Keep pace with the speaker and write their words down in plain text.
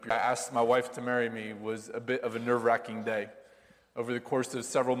I asked my wife to marry me was a bit of a nerve-wracking day. Over the course of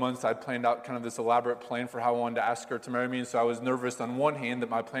several months, I'd planned out kind of this elaborate plan for how I wanted to ask her to marry me, and so I was nervous on one hand that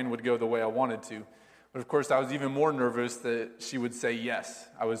my plan would go the way I wanted to. But of course, I was even more nervous that she would say yes.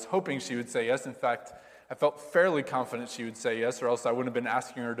 I was hoping she would say yes. In fact, I felt fairly confident she would say yes, or else I wouldn't have been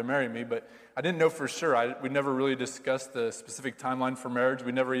asking her to marry me, but I didn't know for sure. We never really discussed the specific timeline for marriage.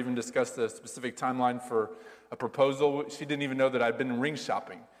 We never even discussed the specific timeline for a proposal. She didn't even know that I'd been ring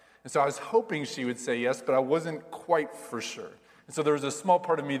shopping. And so I was hoping she would say yes, but I wasn't quite for sure. And so there was a small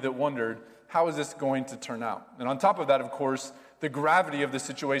part of me that wondered, how is this going to turn out? And on top of that, of course, the gravity of the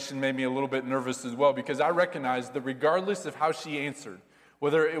situation made me a little bit nervous as well, because I recognized that regardless of how she answered,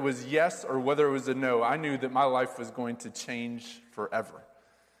 whether it was yes or whether it was a no, I knew that my life was going to change forever.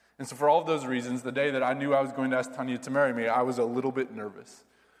 And so for all of those reasons, the day that I knew I was going to ask Tanya to marry me, I was a little bit nervous.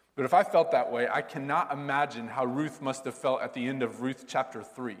 But if I felt that way, I cannot imagine how Ruth must have felt at the end of Ruth chapter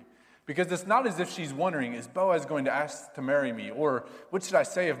 3. Because it's not as if she's wondering, is Boaz going to ask to marry me? Or what should I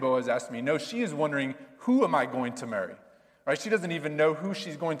say if Boaz asks me? No, she is wondering, who am I going to marry? Right? She doesn't even know who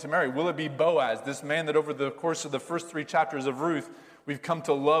she's going to marry. Will it be Boaz, this man that over the course of the first 3 chapters of Ruth, we've come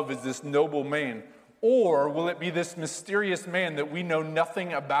to love as this noble man? Or will it be this mysterious man that we know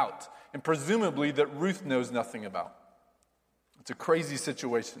nothing about, and presumably that Ruth knows nothing about? It's a crazy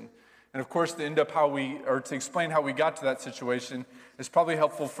situation. And of course, to explain how we got to that situation, it's probably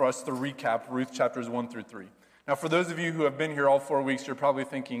helpful for us to recap Ruth chapters 1 through 3. Now, for those of you who have been here all 4 weeks, you're probably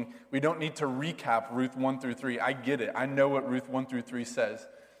thinking, we don't need to recap Ruth 1 through 3. I get it. I know what Ruth 1 through 3 says.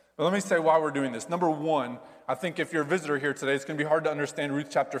 But let me say why we're doing this. Number one, I think if you're a visitor here today, it's going to be hard to understand Ruth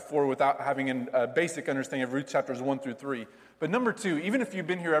chapter 4 without having a basic understanding of Ruth chapters 1 through 3. But number two, even if you've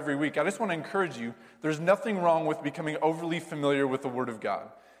been here every week, I just want to encourage you, there's nothing wrong with becoming overly familiar with the Word of God.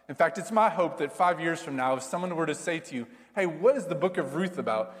 In fact, it's my hope that 5 years from now, if someone were to say to you, hey, what is the book of Ruth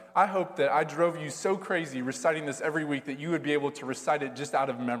about? I hope that I drove you so crazy reciting this every week that you would be able to recite it just out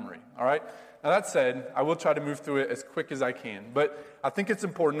of memory, all right? Now, that said, I will try to move through it as quick as I can. But I think it's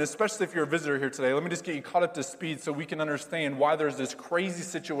important, especially if you're a visitor here today, let me just get you caught up to speed so we can understand why there's this crazy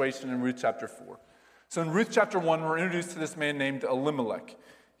situation in Ruth chapter 4. So in Ruth chapter 1, we're introduced to this man named Elimelech.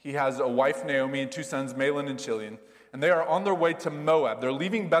 He has a wife, Naomi, and 2 sons, Mahlon and Chilion. And they are on their way to Moab. They're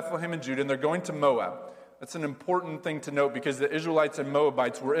leaving Bethlehem and Judah, and they're going to Moab. That's an important thing to note because the Israelites and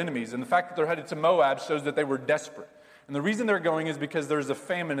Moabites were enemies. And the fact that they're headed to Moab shows that they were desperate. And the reason they're going is because there's a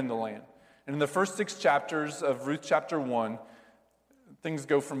famine in the land. And in the first 6 chapters of Ruth chapter 1, things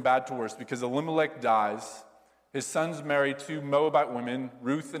go from bad to worse because Elimelech dies. His sons marry 2 Moabite women,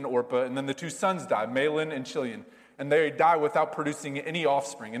 Ruth and Orpah, and then the 2 sons die, Mahlon and Chilion. And they die without producing any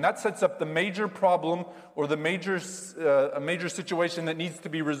offspring. And that sets up the major problem or a major situation that needs to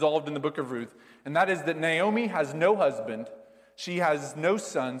be resolved in the book of Ruth. And that is that Naomi has no husband, she has no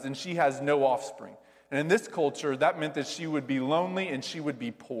sons, and she has no offspring. And in this culture, that meant that she would be lonely and she would be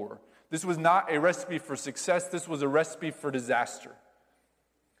poor. This was not a recipe for success, this was a recipe for disaster.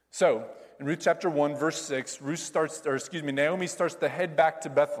 So, in Ruth chapter 1, verse 6, Naomi starts to head back to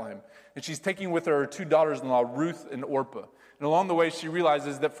Bethlehem. And she's taking with her 2 daughters-in-law, Ruth and Orpah. And along the way, she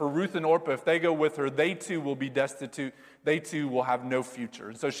realizes that for Ruth and Orpah, if they go with her, they too will be destitute. They too will have no future.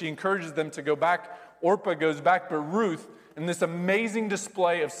 And so she encourages them to go back. Orpah goes back, but Ruth, in this amazing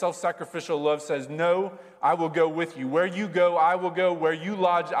display of self-sacrificial love, says, no, I will go with you. Where you go, I will go. Where you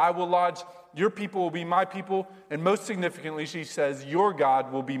lodge, I will lodge. Your people will be my people. And most significantly, she says, your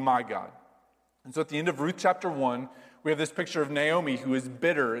God will be my God. And so at the end of Ruth chapter 1, we have this picture of Naomi who is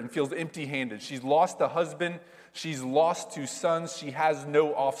bitter and feels empty-handed. She's lost a husband. She's lost 2 sons. She has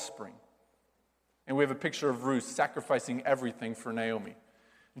no offspring. And we have a picture of Ruth sacrificing everything for Naomi.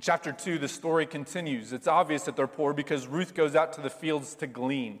 In chapter 2, the story continues. It's obvious that they're poor because Ruth goes out to the fields to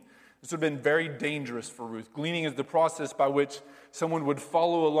glean. This would have been very dangerous for Ruth. Gleaning is the process by which someone would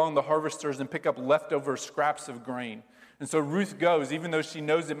follow along the harvesters and pick up leftover scraps of grain. And so Ruth goes, even though she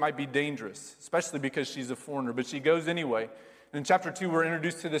knows it might be dangerous, especially because she's a foreigner, but she goes anyway. And in chapter 2, we're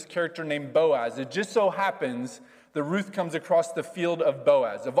introduced to this character named Boaz. It just so happens that Ruth comes across the field of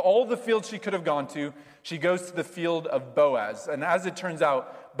Boaz. Of all the fields she could have gone to, she goes to the field of Boaz. And as it turns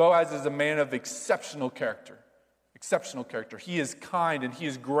out, Boaz is a man of exceptional character. Exceptional character. He is kind and he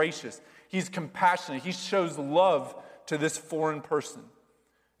is gracious. He's compassionate. He shows love to this foreign person.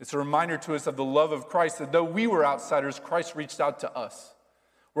 It's a reminder to us of the love of Christ, that though we were outsiders, Christ reached out to us.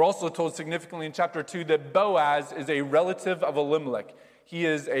 We're also told significantly in chapter 2 that Boaz is a relative of Elimelech. He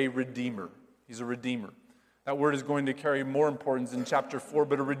is a redeemer. He's a redeemer. That word is going to carry more importance in chapter 4,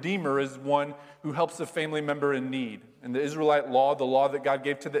 but a redeemer is one who helps a family member in need. In the Israelite law, the law that God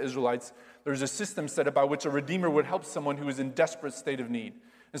gave to the Israelites, there's a system set up by which a redeemer would help someone who is in desperate state of need.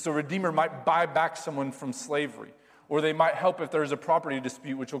 And so a redeemer might buy back someone from slavery, or they might help if there's a property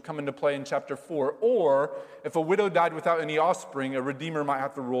dispute, which will come into play in chapter 4. Or if a widow died without any offspring, a redeemer might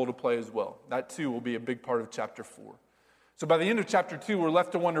have the role to play as well. That too will be a big part of chapter 4. So by the end of chapter 2, we're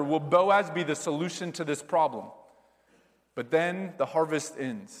left to wonder, will Boaz be the solution to this problem? But then the harvest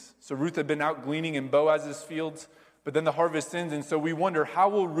ends. So Ruth had been out gleaning in Boaz's fields, but then the harvest ends, and so we wonder, how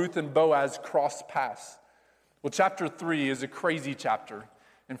will Ruth and Boaz cross paths? Well, chapter 3 is a crazy chapter.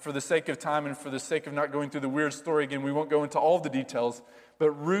 And for the sake of time and for the sake of not going through the weird story again, we won't go into all the details.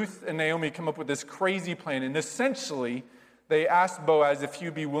 But Ruth and Naomi come up with this crazy plan. And essentially, they ask Boaz if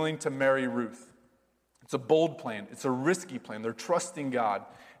he'd be willing to marry Ruth. It's a bold plan. It's a risky plan. They're trusting God.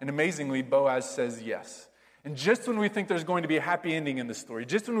 And amazingly, Boaz says yes. And just when we think there's going to be a happy ending in this story,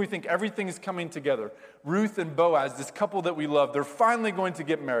 just when we think everything is coming together, Ruth and Boaz, this couple that we love, they're finally going to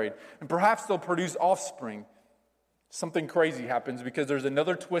get married. And perhaps they'll produce offspring. Something crazy happens because there's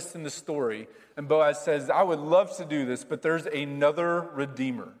another twist in the story. And Boaz says, I would love to do this, but there's another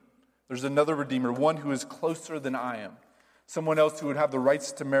redeemer. There's another redeemer, one who is closer than I am. Someone else who would have the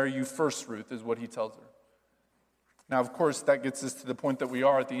rights to marry you first, Ruth, is what he tells her. Now, of course, that gets us to the point that we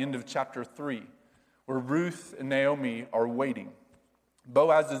are at the end of chapter 3, where Ruth and Naomi are waiting.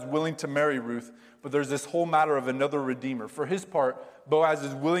 Boaz is willing to marry Ruth, but there's this whole matter of another redeemer. For his part, Boaz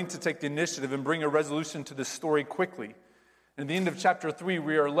is willing to take the initiative and bring a resolution to this story quickly. And at the end of chapter 3,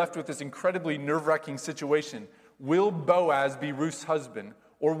 we are left with this incredibly nerve-wracking situation. Will Boaz be Ruth's husband,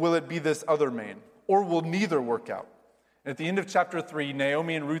 or will it be this other man? Or will neither work out? And at the end of chapter 3,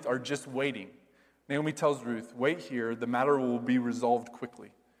 Naomi and Ruth are just waiting. Naomi tells Ruth, wait here, the matter will be resolved quickly.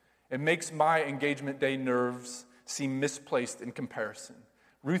 It makes my engagement day nerves seem misplaced in comparison.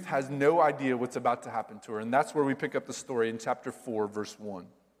 Ruth has no idea what's about to happen to her, and that's where we pick up the story in chapter 4, verse 1. All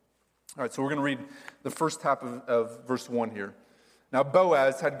right, so we're going to read the first half of verse 1 here. Now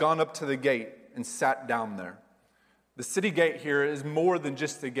Boaz had gone up to the gate and sat down there. The city gate here is more than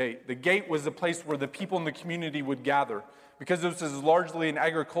just a gate. The gate was the place where the people in the community would gather. Because this is largely an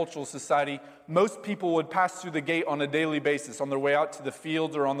agricultural society, most people would pass through the gate on a daily basis, on their way out to the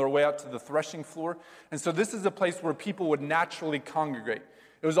fields or on their way out to the threshing floor. And so this is a place where people would naturally congregate.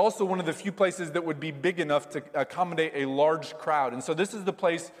 It was also one of the few places that would be big enough to accommodate a large crowd. And so this is the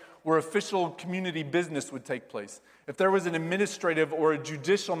place where official community business would take place. If there was an administrative or a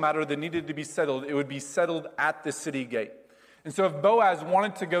judicial matter that needed to be settled, it would be settled at the city gate. And so if Boaz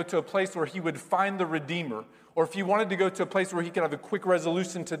wanted to go to a place where he would find the Redeemer, or if he wanted to go to a place where he could have a quick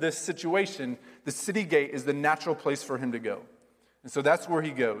resolution to this situation, the city gate is the natural place for him to go. And so that's where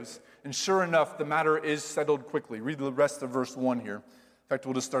he goes. And sure enough, the matter is settled quickly. Read the rest of verse 1 here. In fact,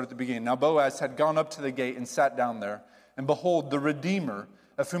 we'll just start at the beginning. Now Boaz had gone up to the gate and sat down there. And behold, the Redeemer,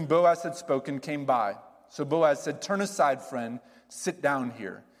 of whom Boaz had spoken, came by. So Boaz said, turn aside, friend, sit down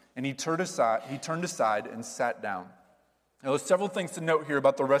here. And he turned aside and sat down. Now there's several things to note here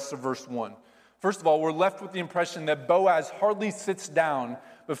about the rest of verse 1. First of all, we're left with the impression that Boaz hardly sits down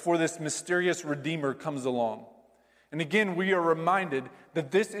before this mysterious Redeemer comes along. And again, we are reminded that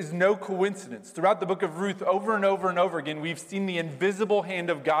this is no coincidence. Throughout the book of Ruth, over and over and over again, we've seen the invisible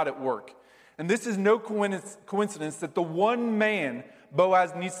hand of God at work. And this is no coincidence that the one man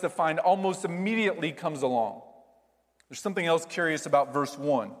Boaz needs to find almost immediately comes along. There's something else curious about verse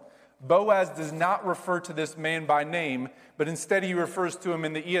 1. Boaz does not refer to this man by name, but instead he refers to him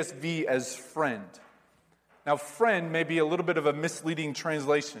in the ESV as friend. Now, friend may be a little bit of a misleading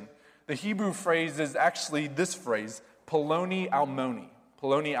translation. The Hebrew phrase is actually this phrase, Poloni Almoni.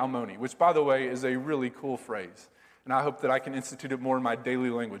 Poloni Almoni, which, by the way, is a really cool phrase. And I hope that I can institute it more in my daily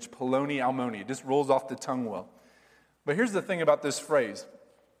language. Poloni Almoni. It just rolls off the tongue well. But here's the thing about this phrase.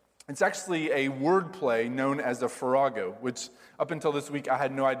 It's actually a word play known as a farrago, which up until this week I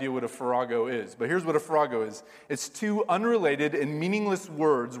had no idea what a farrago is. But here's what a farrago is. It's two unrelated and meaningless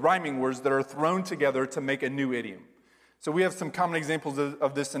words, rhyming words, that are thrown together to make a new idiom. So we have some common examples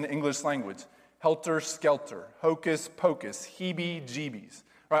of this in the English language. Helter-skelter, hocus-pocus, heebie-jeebies.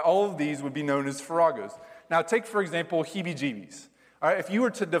 Right, all of these would be known as farragos. Now take, for example, heebie-jeebies. All right, if you were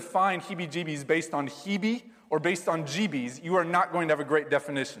to define heebie-jeebies based on heebie or based on jeebies, you are not going to have a great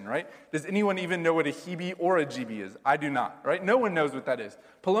definition, right? Does anyone even know what a heebie or a jeebie is? I do not, right? No one knows what that is.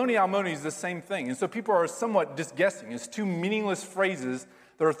 Poloni Almoni is the same thing. And so people are somewhat just guessing. It's two meaningless phrases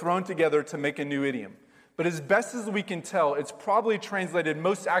that are thrown together to make a new idiom. But as best as we can tell, it's probably translated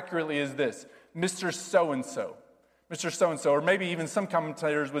most accurately as this, Mr. So-and-so. Mr. So-and-so, or maybe even some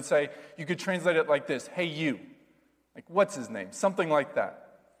commentators would say, you could translate it like this, hey you. Like, what's his name? Something like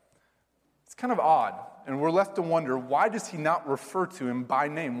that. It's kind of odd. And we're left to wonder, why does he not refer to him by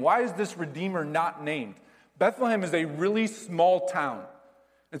name? Why is this Redeemer not named? Bethlehem is a really small town.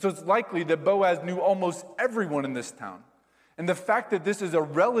 And so it's likely that Boaz knew almost everyone in this town. And the fact that this is a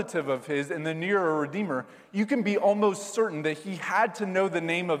relative of his and the near a redeemer, you can be almost certain that he had to know the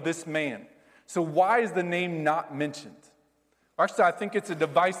name of this man. So why is the name not mentioned? Actually, I think it's a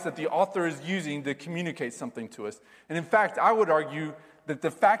device that the author is using to communicate something to us. And in fact, I would argue that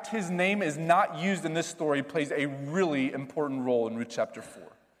the fact his name is not used in this story plays a really important role in Ruth chapter 4.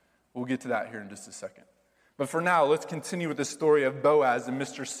 We'll get to that here in just a second. But for now, let's continue with the story of Boaz and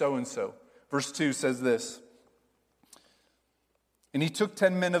Mr. So-and-so. Verse 2 says this. And he took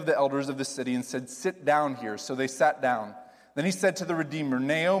 10 men of the elders of the city and said, "Sit down here." So they sat down. Then he said to the Redeemer,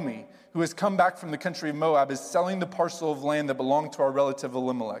 "Naomi, who has come back from the country of Moab, is selling the parcel of land that belonged to our relative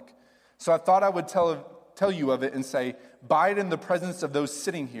Elimelech. So I thought I would tell you of it and say, buy it in the presence of those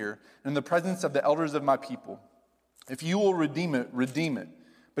sitting here, and in the presence of the elders of my people. If you will redeem it, redeem it.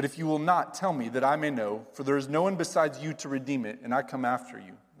 But if you will not, tell me that I may know, for there is no one besides you to redeem it, and I come after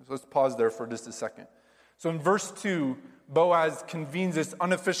you." So let's pause there for just a second. So in verse 2, Boaz convenes this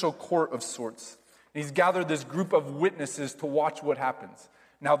unofficial court of sorts. And he's gathered this group of witnesses to watch what happens.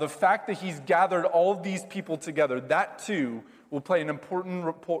 Now, the fact that he's gathered all of these people together, that too will play an important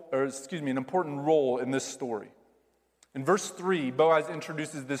role in this story. In verse 3, Boaz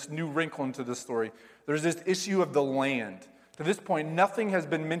introduces this new wrinkle into the story. There's this issue of the land. To this point, nothing has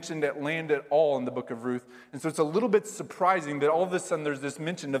been mentioned at land at all in the book of Ruth. And so it's a little bit surprising that all of a sudden there's this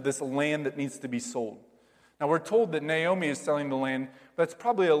mention of this land that needs to be sold. Now, we're told that Naomi is selling the land, but it's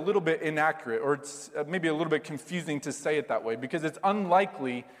probably a little bit inaccurate, or it's maybe a little bit confusing to say it that way, because it's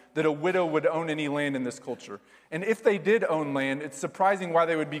unlikely that a widow would own any land in this culture. And if they did own land, it's surprising why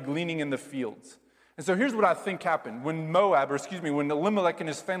they would be gleaning in the fields. And so here's what I think happened. When Elimelech and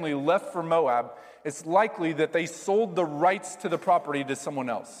his family left for Moab, it's likely that they sold the rights to the property to someone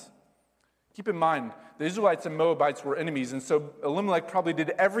else. Keep in mind, the Israelites and Moabites were enemies, and so Elimelech probably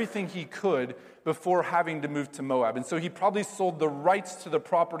did everything he could before having to move to Moab. And so he probably sold the rights to the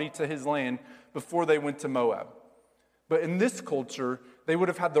property to his land before they went to Moab. But in this culture, they would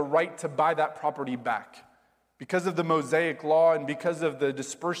have had the right to buy that property back. Because of the Mosaic law and because of the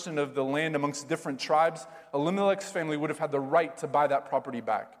dispersion of the land amongst different tribes, Elimelech's family would have had the right to buy that property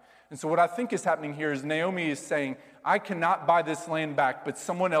back. And so what I think is happening here is Naomi is saying, I cannot buy this land back, but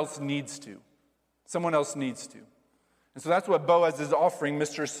someone else needs to. Someone else needs to. And so that's what Boaz is offering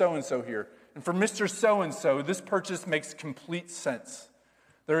Mr. So-and-so here. And for Mr. So-and-so, this purchase makes complete sense.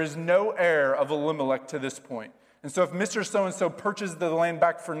 There is no heir of Elimelech to this point. And so if Mr. So-and-so purchases the land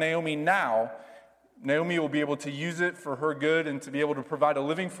back for Naomi now, Naomi will be able to use it for her good and to be able to provide a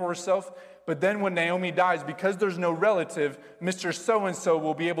living for herself. But then when Naomi dies, because there's no relative, Mr. So-and-so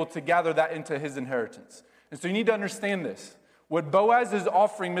will be able to gather that into his inheritance. And so you need to understand this. What Boaz is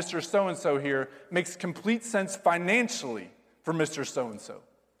offering Mr. So-and-so here makes complete sense financially for Mr. So-and-so,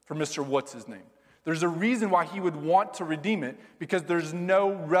 for Mr. What's-his-name. There's a reason why he would want to redeem it, because there's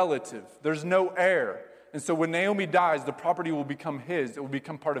no relative, there's no heir. And so when Naomi dies, the property will become his. It will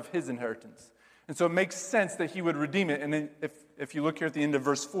become part of his inheritance. And so it makes sense that he would redeem it. And if you look here at the end of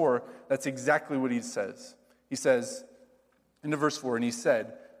verse 4, that's exactly what he says. He says, into verse 4, and he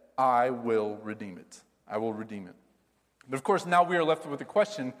said, I will redeem it. I will redeem it. But of course, now we are left with the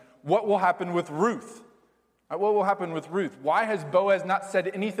question, what will happen with Ruth? What will happen with Ruth? Why has Boaz not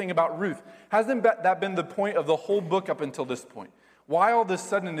said anything about Ruth? Hasn't that been the point of the whole book up until this point? Why all of a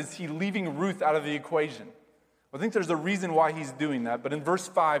sudden is he leaving Ruth out of the equation? I think there's a reason why he's doing that. But in verse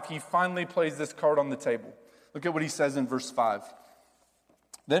 5, he finally plays this card on the table. Look at what he says in verse 5.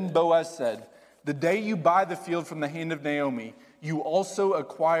 Then Boaz said, the day you buy the field from the hand of Naomi, you also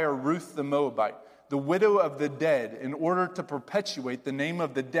acquire Ruth the Moabite, the widow of the dead, in order to perpetuate the name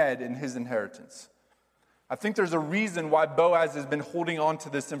of the dead in his inheritance. I think there's a reason why Boaz has been holding on to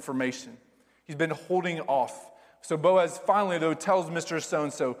this information. He's been holding off. So Boaz finally, though, tells Mr.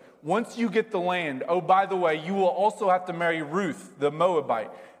 So-and-so, once you get the land, oh, by the way, you will also have to marry Ruth, the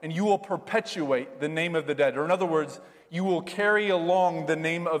Moabite, and you will perpetuate the name of the dead. Or in other words, you will carry along the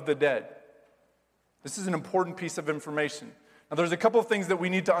name of the dead. This is an important piece of information. Now, there's a couple of things that we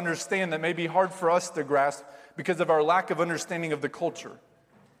need to understand that may be hard for us to grasp because of our lack of understanding of the culture.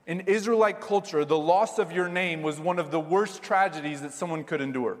 In Israelite culture, the loss of your name was one of the worst tragedies that someone could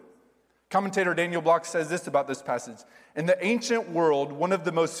endure. Commentator Daniel Block says this about this passage. In the ancient world, one of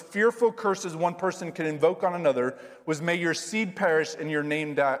the most fearful curses one person could invoke on another was, may your seed perish and your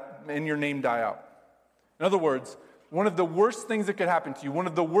name die out. In other words, one of the worst things that could happen to you, one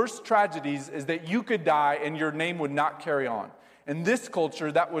of the worst tragedies, is that you could die and your name would not carry on. In this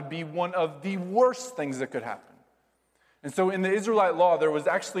culture, that would be one of the worst things that could happen. And so in the Israelite law, there was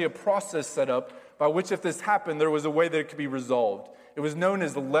actually a process set up by which, if this happened, there was a way that it could be resolved. It was known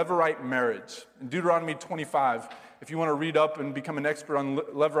as the Levirate marriage. In Deuteronomy 25, if you want to read up and become an expert on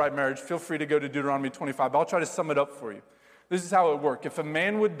Levirate marriage, feel free to go to Deuteronomy 25. I'll try to sum it up for you. This is how it worked. If a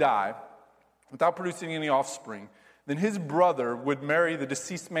man would die without producing any offspring, then his brother would marry the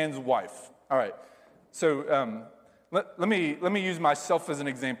deceased man's wife. All right, so let me use myself as an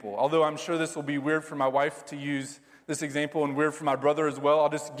example. Although I'm sure this will be weird for my wife to use this example and weird for my brother as well, I'll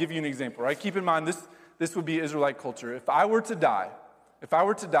just give you an example, right? Keep in mind, this would be Israelite culture. If I were to die,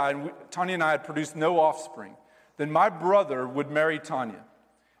 and Tanya and I had produced no offspring, then my brother would marry Tanya.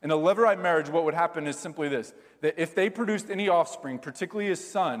 In a Levirate marriage, what would happen is simply this, that if they produced any offspring, particularly his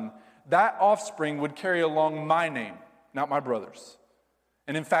son, that offspring would carry along my name, not my brother's.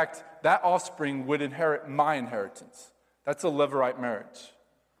 And in fact, that offspring would inherit my inheritance. That's a Levirate marriage.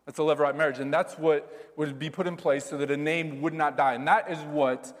 And that's what would be put in place so that a name would not die. And that is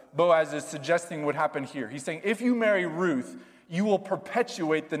what Boaz is suggesting would happen here. He's saying, if you marry Ruth, you will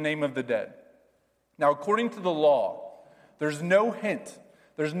perpetuate the name of the dead. Now, according to the law, there's no hint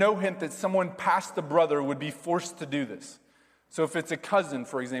that someone past the brother would be forced to do this. So if it's a cousin,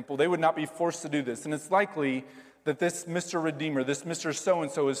 for example, they would not be forced to do this. And it's likely that this Mr. Redeemer, this Mr.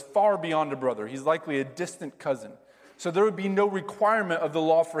 So-and-so is far beyond a brother. He's likely a distant cousin. So there would be no requirement of the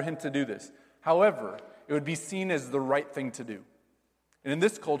law for him to do this. However, it would be seen as the right thing to do. And in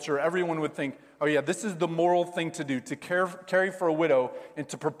this culture, everyone would think, oh yeah, this is the moral thing to do, to carry for a widow and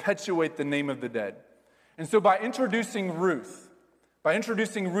to perpetuate the name of the dead. And so by introducing Ruth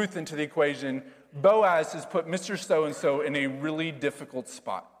into the equation, Boaz has put Mr. So-and-so in a really difficult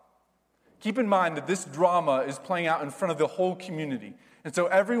spot. Keep in mind that this drama is playing out in front of the whole community. And so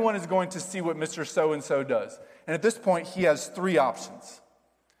everyone is going to see what Mr. So-and-so does. And at this point, he has three options.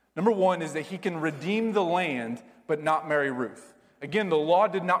 Number one is that he can redeem the land, but not marry Ruth. Again, the law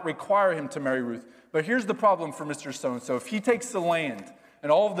did not require him to marry Ruth. But here's the problem for Mr. So-and-so. If he takes the land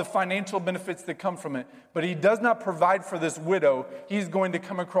and all of the financial benefits that come from it, but he does not provide for this widow, he's going to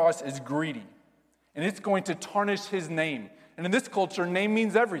come across as greedy. And it's going to tarnish his name. And in this culture, name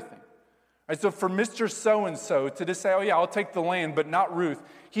means everything. Right, so for Mr. So-and-so to just say, oh yeah, I'll take the land, but not Ruth,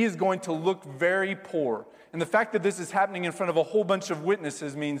 he is going to look very poor. And the fact that this is happening in front of a whole bunch of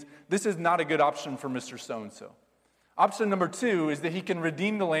witnesses means this is not a good option for Mr. So-and-so. Option number two is that he can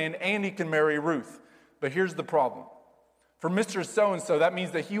redeem the land and he can marry Ruth. But here's the problem. For Mr. So-and-so, that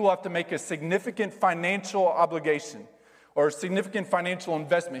means that he will have to make a significant financial obligation or a significant financial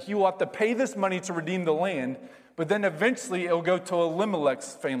investment. He will have to pay this money to redeem the land, but then eventually it will go to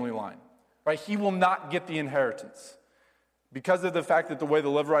Elimelech's family line. Right? He will not get the inheritance. Because of the fact that the way the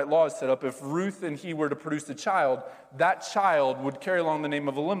Levirate law is set up, if Ruth and he were to produce a child, that child would carry along the name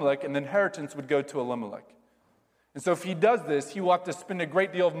of Elimelech, and the inheritance would go to Elimelech. And so if he does this, he will have to spend a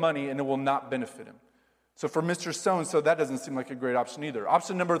great deal of money, and it will not benefit him. So for Mr. So-and-so, that doesn't seem like a great option either.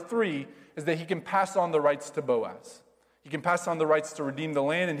 Option number three is that he can pass on the rights to Boaz. He can pass on the rights to redeem the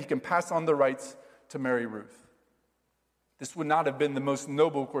land, and he can pass on the rights to marry Ruth. This would not have been the most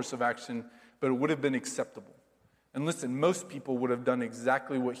noble course of action, but it would have been acceptable. And listen, most people would have done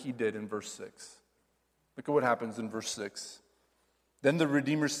exactly what he did in verse 6. Look at what happens in verse 6. Then the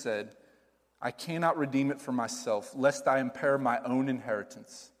Redeemer said, I cannot redeem it for myself, lest I impair my own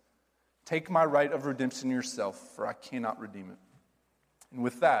inheritance. Take my right of redemption yourself, for I cannot redeem it. And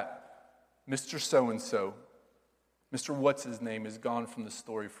with that, Mr. So-and-so, Mr. What's-his-name, is gone from the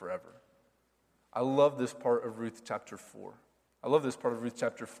story forever. I love this part of Ruth chapter 4.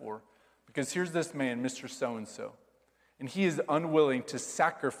 Because here's this man, Mr. So-and-so, and he is unwilling to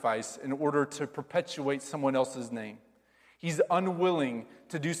sacrifice in order to perpetuate someone else's name. He's unwilling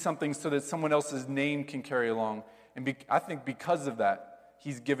to do something so that someone else's name can carry along. And I think because of that,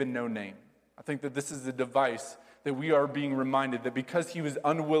 he's given no name. I think that this is a device that we are being reminded that because he was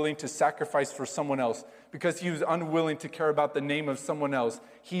unwilling to sacrifice for someone else, because he was unwilling to care about the name of someone else,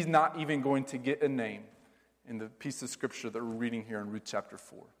 he's not even going to get a name in the piece of scripture that we're reading here in Ruth chapter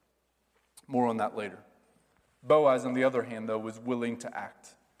 4. More on that later. Boaz, on the other hand, though, was willing to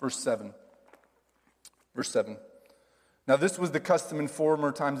act. Verse 7. Now this was the custom in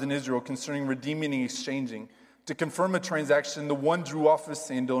former times in Israel concerning redeeming and exchanging. To confirm a transaction, the one drew off his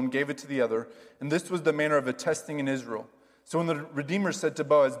sandal and gave it to the other, and this was the manner of attesting in Israel. So when the Redeemer said to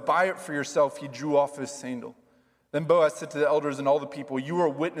Boaz, buy it for yourself, he drew off his sandal. Then Boaz said to the elders and all the people, you are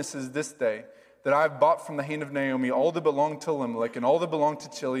witnesses this day that I have bought from the hand of Naomi all that belonged to Elimelech and all that belonged to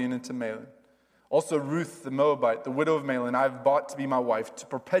Chilion and to Mahlon. Also Ruth the Moabite, the widow of Mahlon, I have bought to be my wife to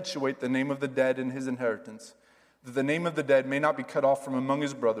perpetuate the name of the dead in his inheritance, that the name of the dead may not be cut off from among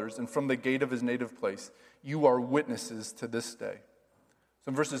his brothers and from the gate of his native place. You are witnesses to this day. So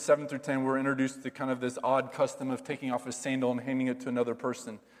in verses 7 through 10, we're introduced to kind of this odd custom of taking off a sandal and handing it to another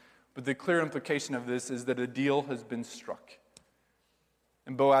person. But the clear implication of this is that a deal has been struck.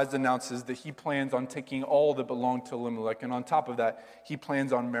 And Boaz announces that he plans on taking all that belonged to Elimelech, and on top of that, he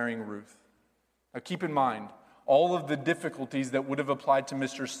plans on marrying Ruth. Now keep in mind, all of the difficulties that would have applied to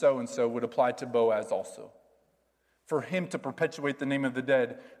Mr. So-and-so would apply to Boaz also. For him to perpetuate the name of the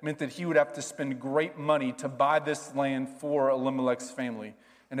dead meant that he would have to spend great money to buy this land for Elimelech's family,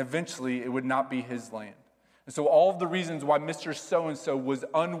 and eventually it would not be his land. And so all of the reasons why Mr. So-and-so was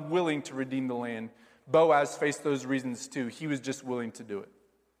unwilling to redeem the land, Boaz faced those reasons too. He was just willing to do it.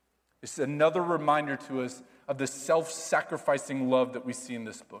 It's another reminder to us of the self-sacrificing love that we see in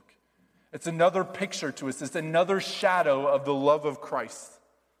this book. It's another picture to us. It's another shadow of the love of Christ.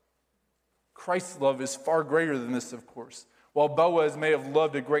 Christ's love is far greater than this, of course. While Boaz may have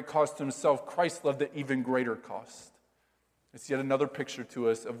loved at great cost to himself, Christ loved at even greater cost. It's yet another picture to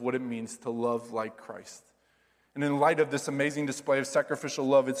us of what it means to love like Christ. And in light of this amazing display of sacrificial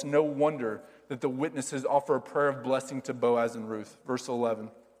love, it's no wonder that the witnesses offer a prayer of blessing to Boaz and Ruth. Verse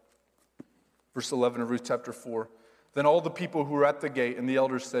 11. Verse 11 of Ruth chapter 4. Then all the people who were at the gate and the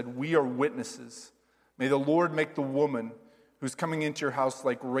elders said, "We are witnesses. May the Lord make the woman who's coming into your house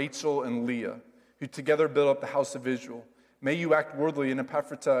like Rachel and Leah, who together built up the house of Israel. May you act worthily in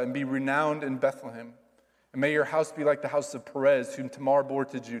Ephrathah and be renowned in Bethlehem. And may your house be like the house of Perez, whom Tamar bore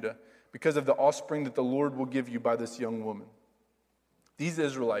to Judah, because of the offspring that the Lord will give you by this young woman." These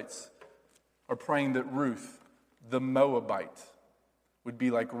Israelites are praying that Ruth, the Moabite, would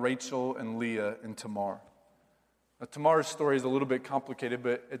be like Rachel and Leah and Tamar. Now, Tamar's story is a little bit complicated,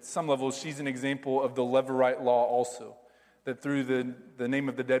 but at some level, she's an example of the Levirate law also, that through the name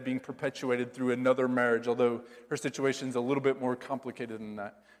of the dead being perpetuated through another marriage, although her situation is a little bit more complicated than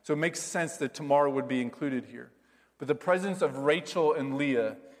that. So it makes sense that Tamar would be included here. But the presence of Rachel and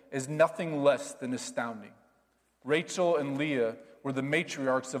Leah is nothing less than astounding. Rachel and Leah were the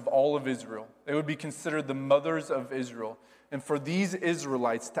matriarchs of all of Israel. They would be considered the mothers of Israel. And for these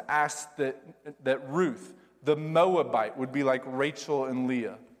Israelites to ask that Ruth, the Moabite, would be like Rachel and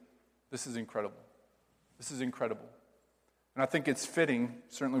Leah, this is incredible. This is incredible. And I think it's fitting,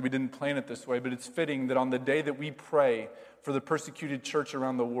 certainly we didn't plan it this way, but it's fitting that on the day that we pray for the persecuted church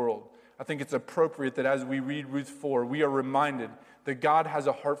around the world, I think it's appropriate that as we read Ruth 4, we are reminded that God has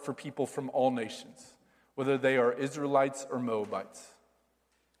a heart for people from all nations, whether they are Israelites or Moabites,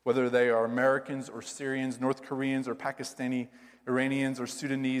 whether they are Americans or Syrians, North Koreans or Pakistani, Iranians or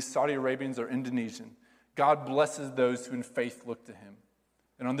Sudanese, Saudi Arabians or Indonesian. God blesses those who in faith look to him.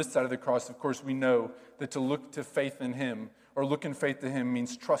 And on this side of the cross, of course, we know that to look to faith in him, or look in faith to him,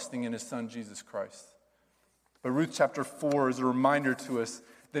 means trusting in his son, Jesus Christ. But Ruth chapter 4 is a reminder to us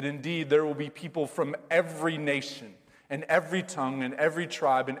that indeed there will be people from every nation and every tongue and every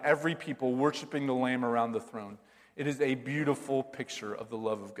tribe and every people worshiping the Lamb around the throne. It is a beautiful picture of the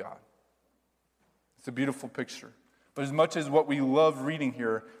love of God. It's a beautiful picture. But as much as what we love reading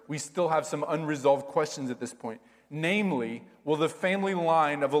here, we still have some unresolved questions at this point. Namely, will the family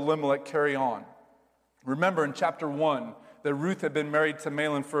line of Elimelech carry on? Remember in chapter 1 that Ruth had been married to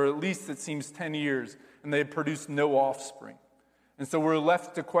Mahlon for at least, it seems, 10 years, and they had produced no offspring. And so we're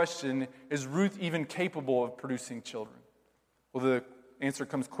left to question, is Ruth even capable of producing children? Well, the answer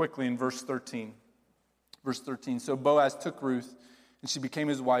comes quickly in verse 13. Verse 13, so Boaz took Ruth, and she became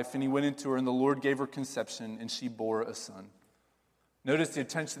his wife, and he went into her, and the Lord gave her conception, and she bore a son. Notice the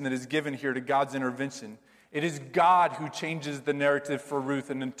attention that is given here to God's intervention. It is God who changes the narrative for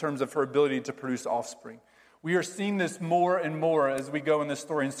Ruth and in terms of her ability to produce offspring. We are seeing this more and more as we go in this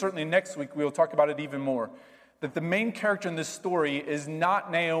story, and certainly next week we will talk about it even more, that the main character in this story is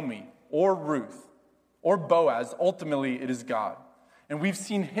not Naomi or Ruth or Boaz. Ultimately, it is God. And we've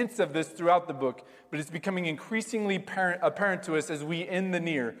seen hints of this throughout the book, but it's becoming increasingly apparent to us as we end the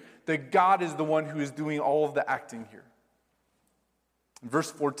near that God is the one who is doing all of the acting here. In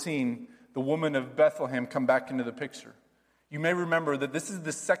verse 14, the women of Bethlehem come back into the picture. You may remember that this is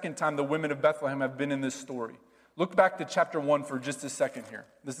the second time the women of Bethlehem have been in this story. Look back to chapter 1 for just a second here.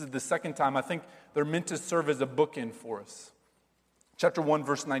 This is the second time. I think they're meant to serve as a bookend for us. Chapter 1,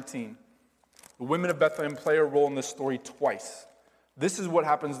 verse 19. The women of Bethlehem play a role in this story twice. This is what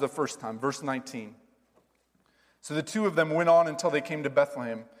happens the first time, verse 19. So the two of them went on until they came to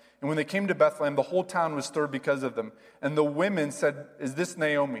Bethlehem. And when they came to Bethlehem, the whole town was stirred because of them. And the women said, "Is this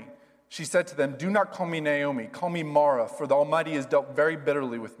Naomi?" She said to them, "Do not call me Naomi, call me Mara, for the Almighty has dealt very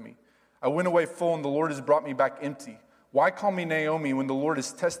bitterly with me. I went away full, and the Lord has brought me back empty. Why call me Naomi when the Lord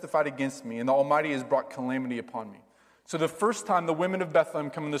has testified against me, and the Almighty has brought calamity upon me?" So the first time the women of Bethlehem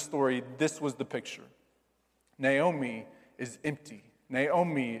come in the story, this was the picture. Naomi is empty.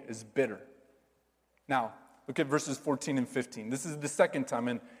 Naomi is bitter. Now, look at verses 14 and 15. This is the second time,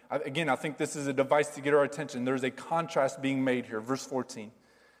 and again, I think this is a device to get our attention. There's a contrast being made here. Verse 14.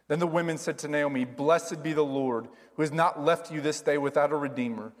 Then the women said to Naomi, "Blessed be the Lord, who has not left you this day without a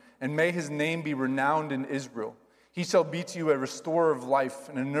redeemer, and may his name be renowned in Israel. He shall be to you a restorer of life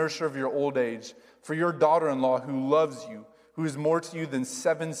and a nourisher of your old age. For your daughter-in-law who loves you, who is more to you than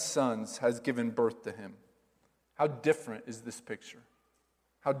 7 sons, has given birth to him." How different is this picture?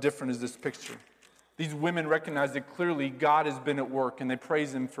 How different is this picture? These women recognize that clearly God has been at work, and they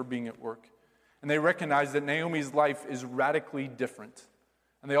praise him for being at work. And they recognize that Naomi's life is radically different.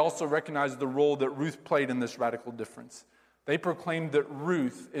 And they also recognize the role that Ruth played in this radical difference. They proclaimed that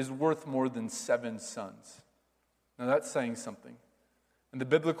Ruth is worth more than 7 sons. Now that's saying something. In the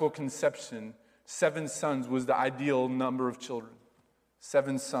biblical conception, 7 sons was the ideal number of children.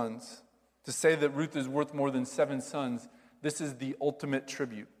 7 sons. To say that Ruth is worth more than 7 sons, this is the ultimate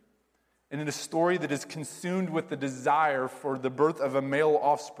tribute. And in a story that is consumed with the desire for the birth of a male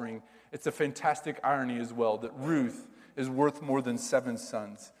offspring, it's a fantastic irony as well that Ruth is worth more than 7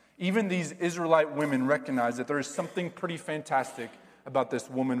 sons. Even these Israelite women recognize that there is something pretty fantastic about this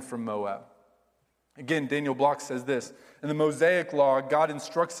woman from Moab. Again, Daniel Block says this: in the Mosaic law, God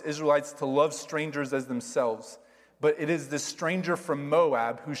instructs Israelites to love strangers as themselves, but it is this stranger from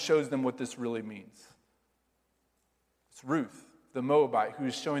Moab who shows them what this really means. It's Ruth, the Moabite, who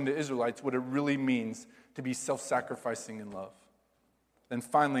is showing the Israelites what it really means to be self-sacrificing in love. Then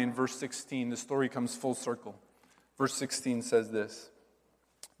finally, in verse 16, the story comes full circle. Verse 16 says this: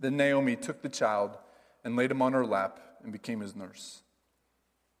 then Naomi took the child and laid him on her lap and became his nurse.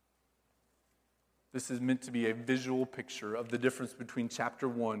 This is meant to be a visual picture of the difference between chapter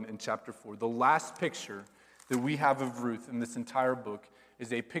 1 and chapter 4. The last picture that we have of Ruth in this entire book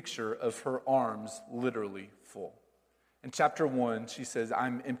is a picture of her arms literally full. In chapter 1, she says,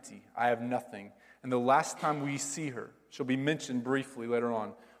 "I'm empty, I have nothing." And the last time we see her, she'll be mentioned briefly later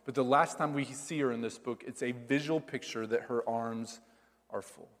on, but the last time we see her in this book, it's a visual picture that her arms are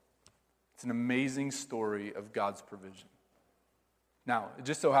full. It's an amazing story of God's provision. Now, it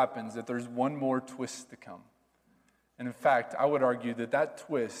just so happens that there's one more twist to come. And in fact, I would argue that that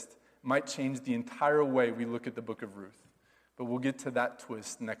twist might change the entire way we look at the book of Ruth. But we'll get to that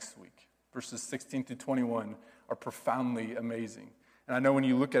twist next week. Verses 16 to 21 are profoundly amazing. And I know when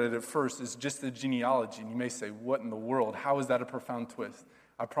you look at it at first, it's just a genealogy, and you may say, what in the world? How is that a profound twist?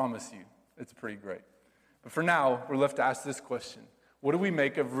 I promise you, it's pretty great. But for now, we're left to ask this question. What do we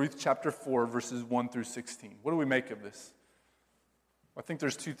make of Ruth chapter 4, verses 1 through 16? What do we make of this? I think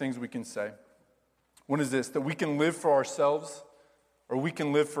there's 2 things we can say. One is this, that we can live for ourselves or we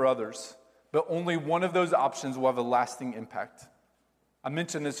can live for others, but only one of those options will have a lasting impact. I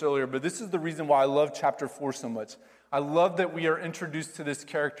mentioned this earlier, but this is the reason why I love chapter 4 so much. I love that we are introduced to this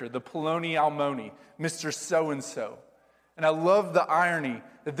character, the Poloni Almoni, Mr. So-and-so. And I love the irony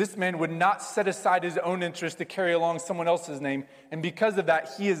that this man would not set aside his own interest to carry along someone else's name, and because of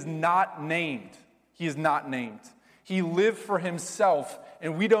that, he is not named. He is not named. He lived for himself,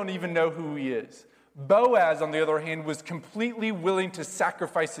 and we don't even know who he is. Boaz, on the other hand, was completely willing to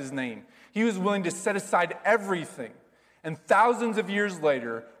sacrifice his name. He was willing to set aside everything. And thousands of years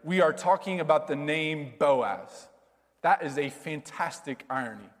later, we are talking about the name Boaz. That is a fantastic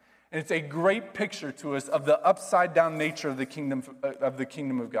irony. And it's a great picture to us of the upside-down nature of the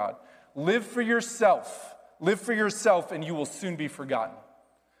kingdom of God. Live for yourself. Live for yourself, and you will soon be forgotten.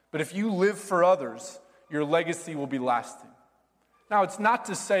 But if you live for others, your legacy will be lasting. Now, it's not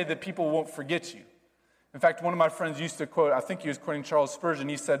to say that people won't forget you. In fact, one of my friends used to quote, I think he was quoting Charles Spurgeon,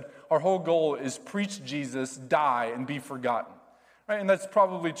 he said, our whole goal is preach Jesus, die, and be forgotten. Right? And that's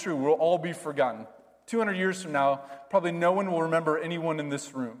probably true. We'll all be forgotten. 200 years from now, probably no one will remember anyone in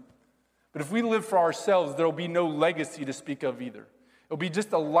this room. But if we live for ourselves, there will be no legacy to speak of either. It will be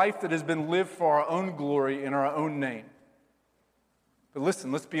just a life that has been lived for our own glory in our own name. But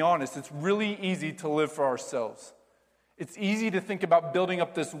listen, let's be honest, it's really easy to live for ourselves. It's easy to think about building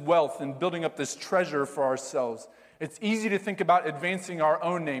up this wealth and building up this treasure for ourselves. It's easy to think about advancing our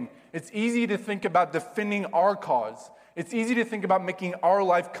own name. It's easy to think about defending our cause. It's easy to think about making our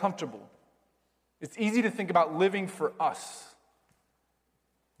life comfortable. It's easy to think about living for us.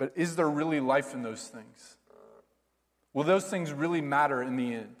 But is there really life in those things? Will those things really matter in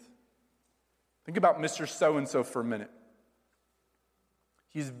the end? Think about Mr. So-and-so for a minute.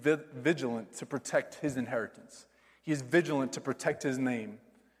 He's vigilant to protect his inheritance. He is vigilant to protect his name.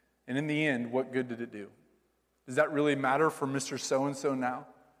 And in the end, what good did it do? Does that really matter for Mr. So-and-so now?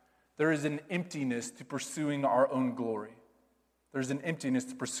 There is an emptiness to pursuing our own glory. There's an emptiness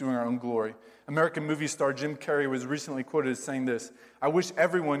to pursuing our own glory. American movie star Jim Carrey was recently quoted as saying this: "I wish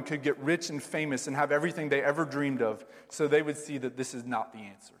everyone could get rich and famous and have everything they ever dreamed of so they would see that this is not the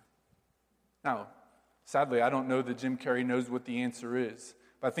answer." Now, sadly, I don't know that Jim Carrey knows what the answer is,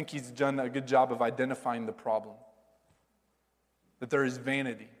 but I think he's done a good job of identifying the problem. That there is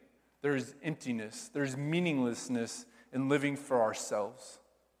vanity, there is emptiness, there is meaninglessness in living for ourselves.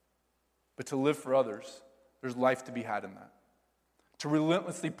 But to live for others, there's life to be had in that. To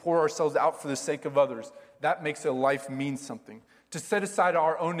relentlessly pour ourselves out for the sake of others, that makes a life mean something. To set aside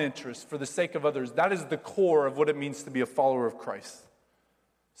our own interests for the sake of others, that is the core of what it means to be a follower of Christ.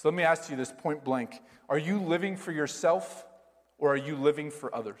 So let me ask you this point blank. Are you living for yourself or are you living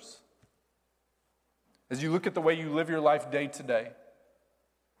for others? As you look at the way you live your life day to day,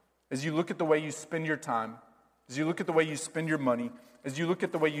 as you look at the way you spend your time, as you look at the way you spend your money, as you look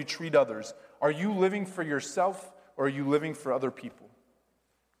at the way you treat others, are you living for yourself or are you living for other people?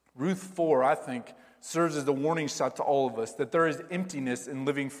 Ruth 4, I think, serves as a warning shot to all of us that there is emptiness in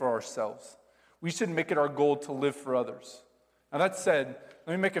living for ourselves. We should make it our goal to live for others. Now that said,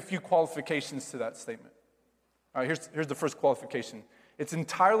 let me make a few qualifications to that statement. All right, here's the first qualification. It's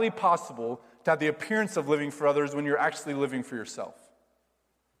entirely possible to have the appearance of living for others when you're actually living for yourself.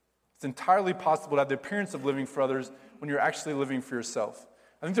 It's entirely possible to have the appearance of living for others when you're actually living for yourself.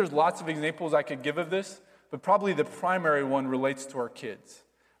 I think there's lots of examples I could give of this, but probably the primary one relates to our kids.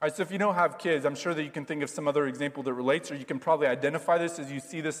 All right, so if you don't have kids, I'm sure that you can think of some other example that relates, or you can probably identify this as you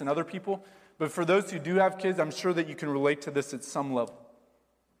see this in other people. But for those who do have kids, I'm sure that you can relate to this at some level.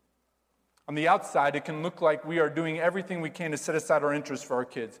 On the outside, it can look like we are doing everything we can to set aside our interests for our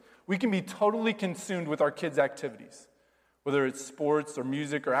kids. We can be totally consumed with our kids' activities, whether it's sports or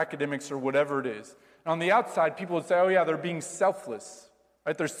music or academics or whatever it is. And on the outside, people would say, oh yeah, they're being selfless,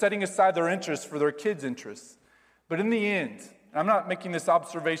 right? They're setting aside their interests for their kids' interests. But in the end, and I'm not making this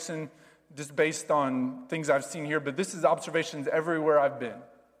observation just based on things I've seen here, but this is observations everywhere I've been.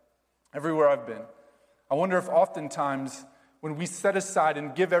 Everywhere I've been. I wonder if oftentimes when we set aside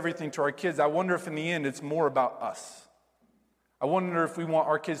and give everything to our kids, I wonder if in the end it's more about us. I wonder if we want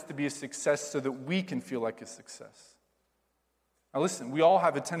our kids to be a success so that we can feel like a success. Now listen, we all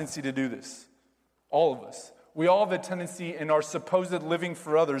have a tendency to do this. All of us. We all have a tendency in our supposed living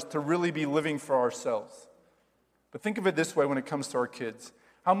for others to really be living for ourselves. But think of it this way when it comes to our kids.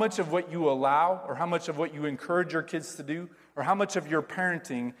 How much of what you allow or how much of what you encourage your kids to do or how much of your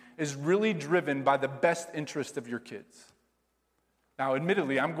parenting is really driven by the best interest of your kids? Now,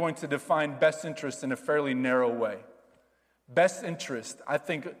 admittedly, I'm going to define best interest in a fairly narrow way. Best interest, I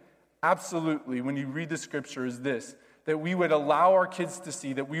think, absolutely, when you read the scripture, is this, that we would allow our kids to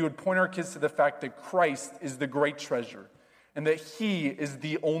see, that we would point our kids to the fact that Christ is the great treasure and that He is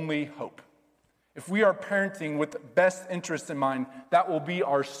the only hope. If we are parenting with best interest in mind, that will be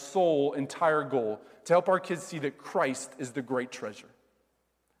our sole entire goal, to help our kids see that Christ is the great treasure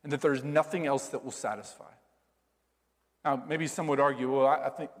and that there's nothing else that will satisfy. Now, maybe some would argue, well, I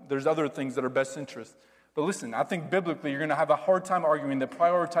think there's other things that are best interest. But listen, I think biblically you're going to have a hard time arguing that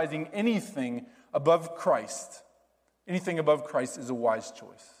prioritizing anything above Christ is a wise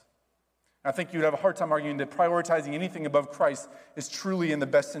choice. I think you'd have a hard time arguing that prioritizing anything above Christ is truly in the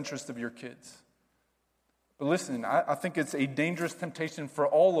best interest of your kids. But listen, I think it's a dangerous temptation for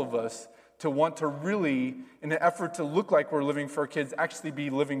all of us to want to really, in an effort to look like we're living for our kids, actually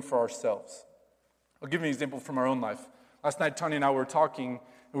be living for ourselves. I'll give you an example from our own life. Last night, Tanya and I were talking,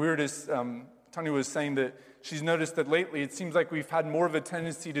 and we were just, Tanya was saying that she's noticed that lately it seems like we've had more of a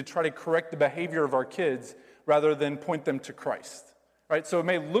tendency to try to correct the behavior of our kids rather than point them to Christ. Right? So it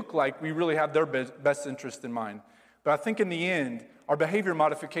may look like we really have their best interest in mind. But I think in the end, our behavior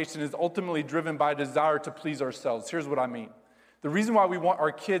modification is ultimately driven by a desire to please ourselves. Here's what I mean. The reason why we want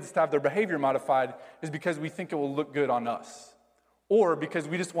our kids to have their behavior modified is because we think it will look good on us. Or because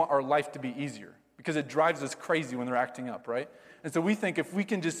we just want our life to be easier. Because it drives us crazy when they're acting up, right? And so we think if we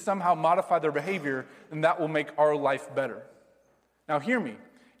can just somehow modify their behavior, then that will make our life better. Now hear me.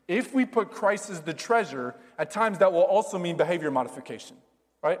 If we put Christ as the treasure, at times that will also mean behavior modification,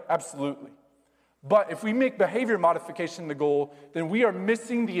 right? Absolutely. But if we make behavior modification the goal, then we are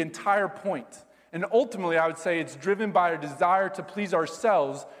missing the entire point. And ultimately, I would say it's driven by a desire to please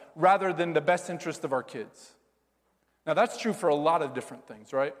ourselves rather than the best interest of our kids. Now, that's true for a lot of different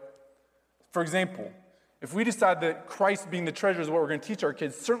things, right? For example, if we decide that Christ being the treasure is what we're going to teach our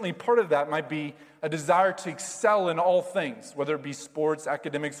kids, certainly part of that might be a desire to excel in all things, whether it be sports,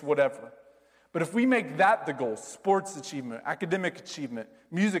 academics, whatever. But if we make that the goal, sports achievement, academic achievement,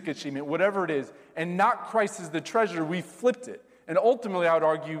 music achievement, whatever it is, and not Christ as the treasure, we flipped it. And ultimately, I would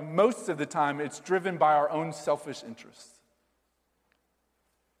argue, most of the time, it's driven by our own selfish interests.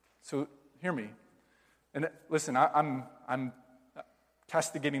 So hear me. And listen, I'm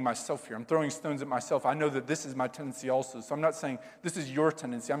castigating myself here. I'm throwing stones at myself. I know that this is my tendency also. So I'm not saying this is your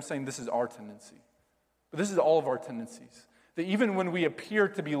tendency. I'm saying this is our tendency. But this is all of our tendencies. That even when we appear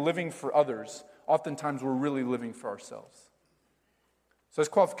to be living for others, oftentimes we're really living for ourselves. So that's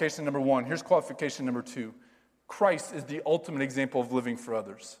qualification number one. Here's qualification number two. Christ is the ultimate example of living for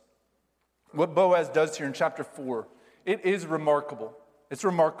others. What Boaz does here in chapter 4, it is remarkable. It's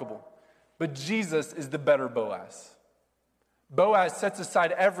remarkable. But Jesus is the better Boaz. Boaz sets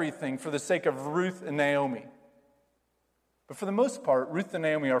aside everything for the sake of Ruth and Naomi. But for the most part, Ruth and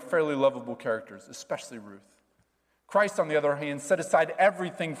Naomi are fairly lovable characters, especially Ruth. Christ, on the other hand, set aside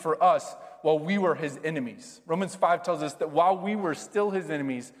everything for us while we were his enemies. Romans 5 tells us that while we were still his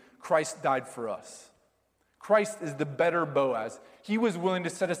enemies, Christ died for us. Christ is the better Boaz. He was willing to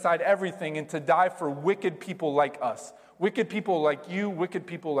set aside everything and to die for wicked people like us, wicked people like you, wicked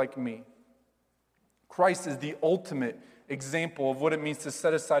people like me. Christ is the ultimate example of what it means to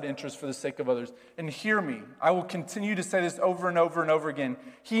set aside interests for the sake of others. And hear me, I will continue to say this over and over and over again.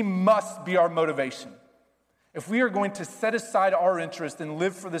 He must be our motivation. If we are going to set aside our interest and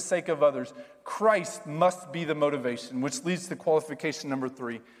live for the sake of others, Christ must be the motivation, which leads to qualification number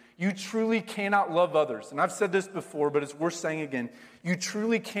 3. You truly cannot love others. And I've said this before, but it's worth saying again. You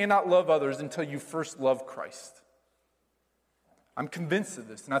truly cannot love others until you first love Christ. I'm convinced of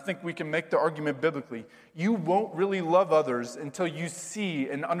this, and I think we can make the argument biblically. You won't really love others until you see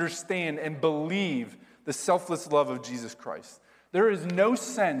and understand and believe the selfless love of Jesus Christ. There is no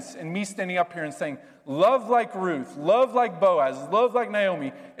sense in me standing up here and saying, love like Ruth, love like Boaz, love like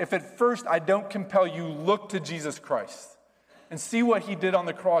Naomi, if at first I don't compel you, look to Jesus Christ and see what he did on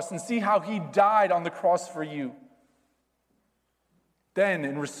the cross and see how he died on the cross for you. Then,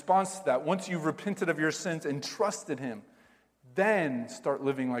 in response to that, once you've repented of your sins and trusted him, then start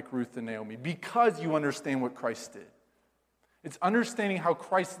living like Ruth and Naomi because you understand what Christ did. It's understanding how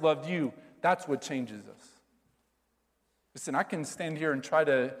Christ loved you. That's what changes us. Listen, I can stand here and try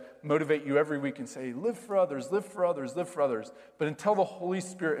to motivate you every week and say, live for others, live for others, live for others. But until the Holy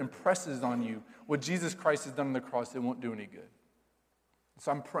Spirit impresses on you what Jesus Christ has done on the cross, it won't do any good. So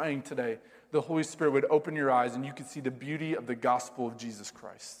I'm praying today the Holy Spirit would open your eyes and you could see the beauty of the gospel of Jesus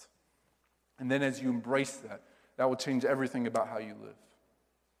Christ. And then as you embrace that, that will change everything about how you live,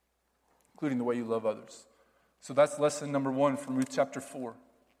 including the way you love others. So that's lesson number 1 from Ruth chapter 4.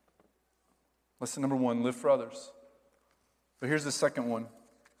 Lesson number 1, live for others. But here's the second one.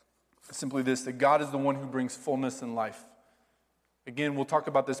 Simply this, that God is the one who brings fullness in life. Again, we'll talk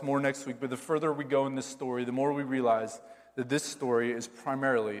about this more next week, but the further we go in this story, the more we realize that this story is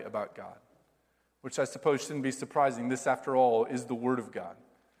primarily about God, which I suppose shouldn't be surprising. This, after all, is the Word of God.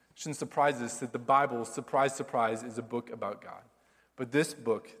 It shouldn't surprise us that the Bible, surprise, surprise, is a book about God. But this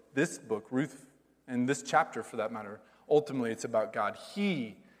book, Ruth, and this chapter for that matter, ultimately it's about God.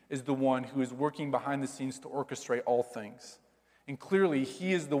 He is the one who is working behind the scenes to orchestrate all things. And clearly,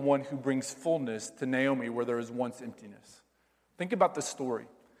 he is the one who brings fullness to Naomi where there was once emptiness. Think about the story.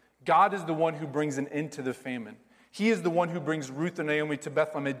 God is the one who brings an end to the famine. He is the one who brings Ruth and Naomi to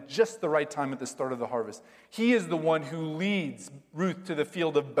Bethlehem at just the right time at the start of the harvest. He is the one who leads Ruth to the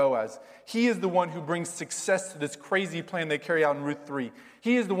field of Boaz. He is the one who brings success to this crazy plan they carry out in Ruth 3.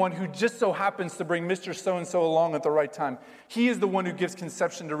 He is the one who just so happens to bring Mr. So-and-so along at the right time. He is the one who gives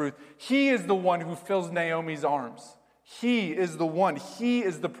conception to Ruth. He is the one who fills Naomi's arms. He is the one. He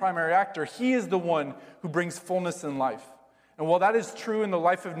is the primary actor. He is the one who brings fullness in life. And while that is true in the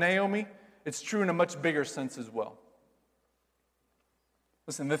life of Naomi, it's true in a much bigger sense as well.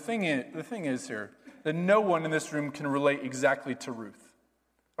 Listen, the thing is here that no one in this room can relate exactly to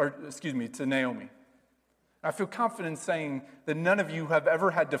to Naomi. I feel confident saying that none of you have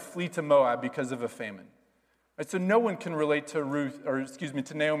ever had to flee to Moab because of a famine. Right? So no one can relate to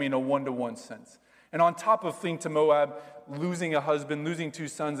to Naomi in a one-to-one sense. And on top of fleeing to Moab, losing a husband, losing 2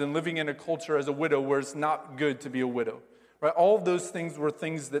 sons, and living in a culture as a widow where it's not good to be a widow. Right? All of those things were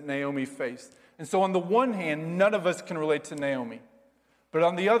things that Naomi faced. And so on the one hand, none of us can relate to Naomi. But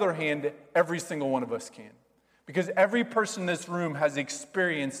on the other hand, every single one of us can. Because every person in this room has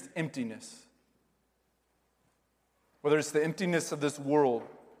experienced emptiness. Whether it's the emptiness of this world,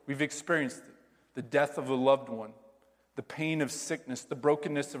 we've experienced it. The death of a loved one, the pain of sickness, the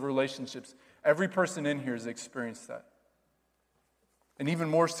brokenness of relationships. Every person in here has experienced that. And even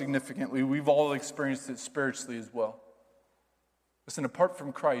more significantly, we've all experienced it spiritually as well. Listen, apart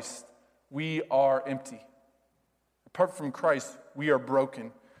from Christ, we are empty. Apart from Christ, we are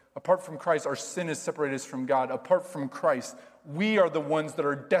broken. Apart from Christ, our sin has separated us from God. Apart from Christ, we are the ones that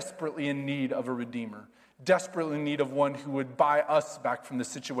are desperately in need of a Redeemer, desperately in need of one who would buy us back from the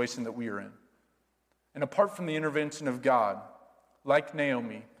situation that we are in. And apart from the intervention of God, like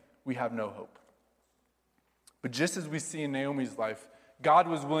Naomi, we have no hope. But just as we see in Naomi's life, God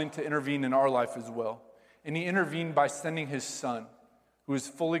was willing to intervene in our life as well. And he intervened by sending his son, who is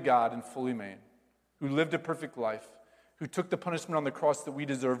fully God and fully man, who lived a perfect life, who took the punishment on the cross that we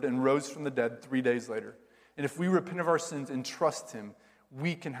deserved and rose from the dead 3 days later. And if we repent of our sins and trust him,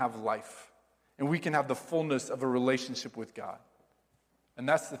 we can have life. And we can have the fullness of a relationship with God. And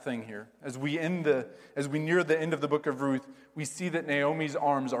that's the thing here. As we near the end of the book of Ruth, we see that Naomi's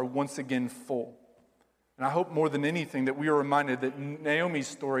arms are once again full. And I hope more than anything that we are reminded that Naomi's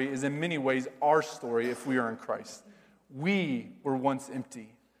story is in many ways our story if we are in Christ. We were once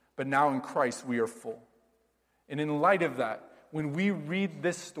empty, but now in Christ we are full. And in light of that, when we read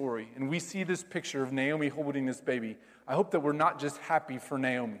this story and we see this picture of Naomi holding this baby, I hope that we're not just happy for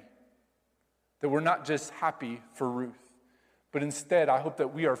Naomi, that we're not just happy for Ruth, but instead I hope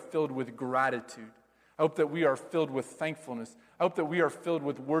that we are filled with gratitude. I hope that we are filled with thankfulness. I hope that we are filled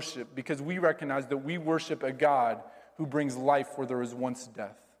with worship because we recognize that we worship a God who brings life where there was once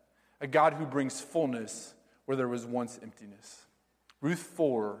death, a God who brings fullness where there was once emptiness. Ruth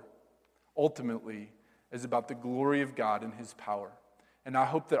 4 ultimately is about the glory of God and his power. And I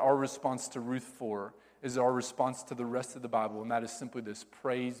hope that our response to Ruth 4 is our response to the rest of the Bible, and that is simply this: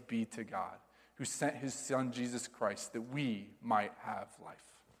 praise be to God, who sent his son Jesus Christ that we might have life.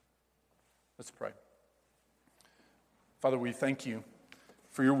 Let's pray. Father, we thank you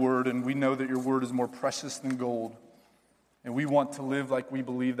for your word, and we know that your word is more precious than gold, and we want to live like we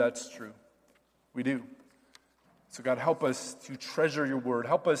believe that's true. We do. So God, help us to treasure your word.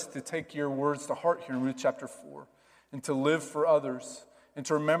 Help us to take your words to heart here in Ruth chapter 4 and to live for others and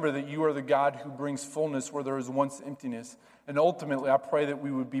to remember that you are the God who brings fullness where there was once emptiness. And ultimately, I pray that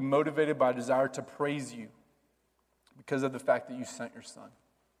we would be motivated by a desire to praise you because of the fact that you sent your son.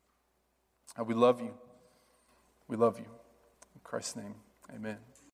 God, we love you. We love you. In Christ's name, amen.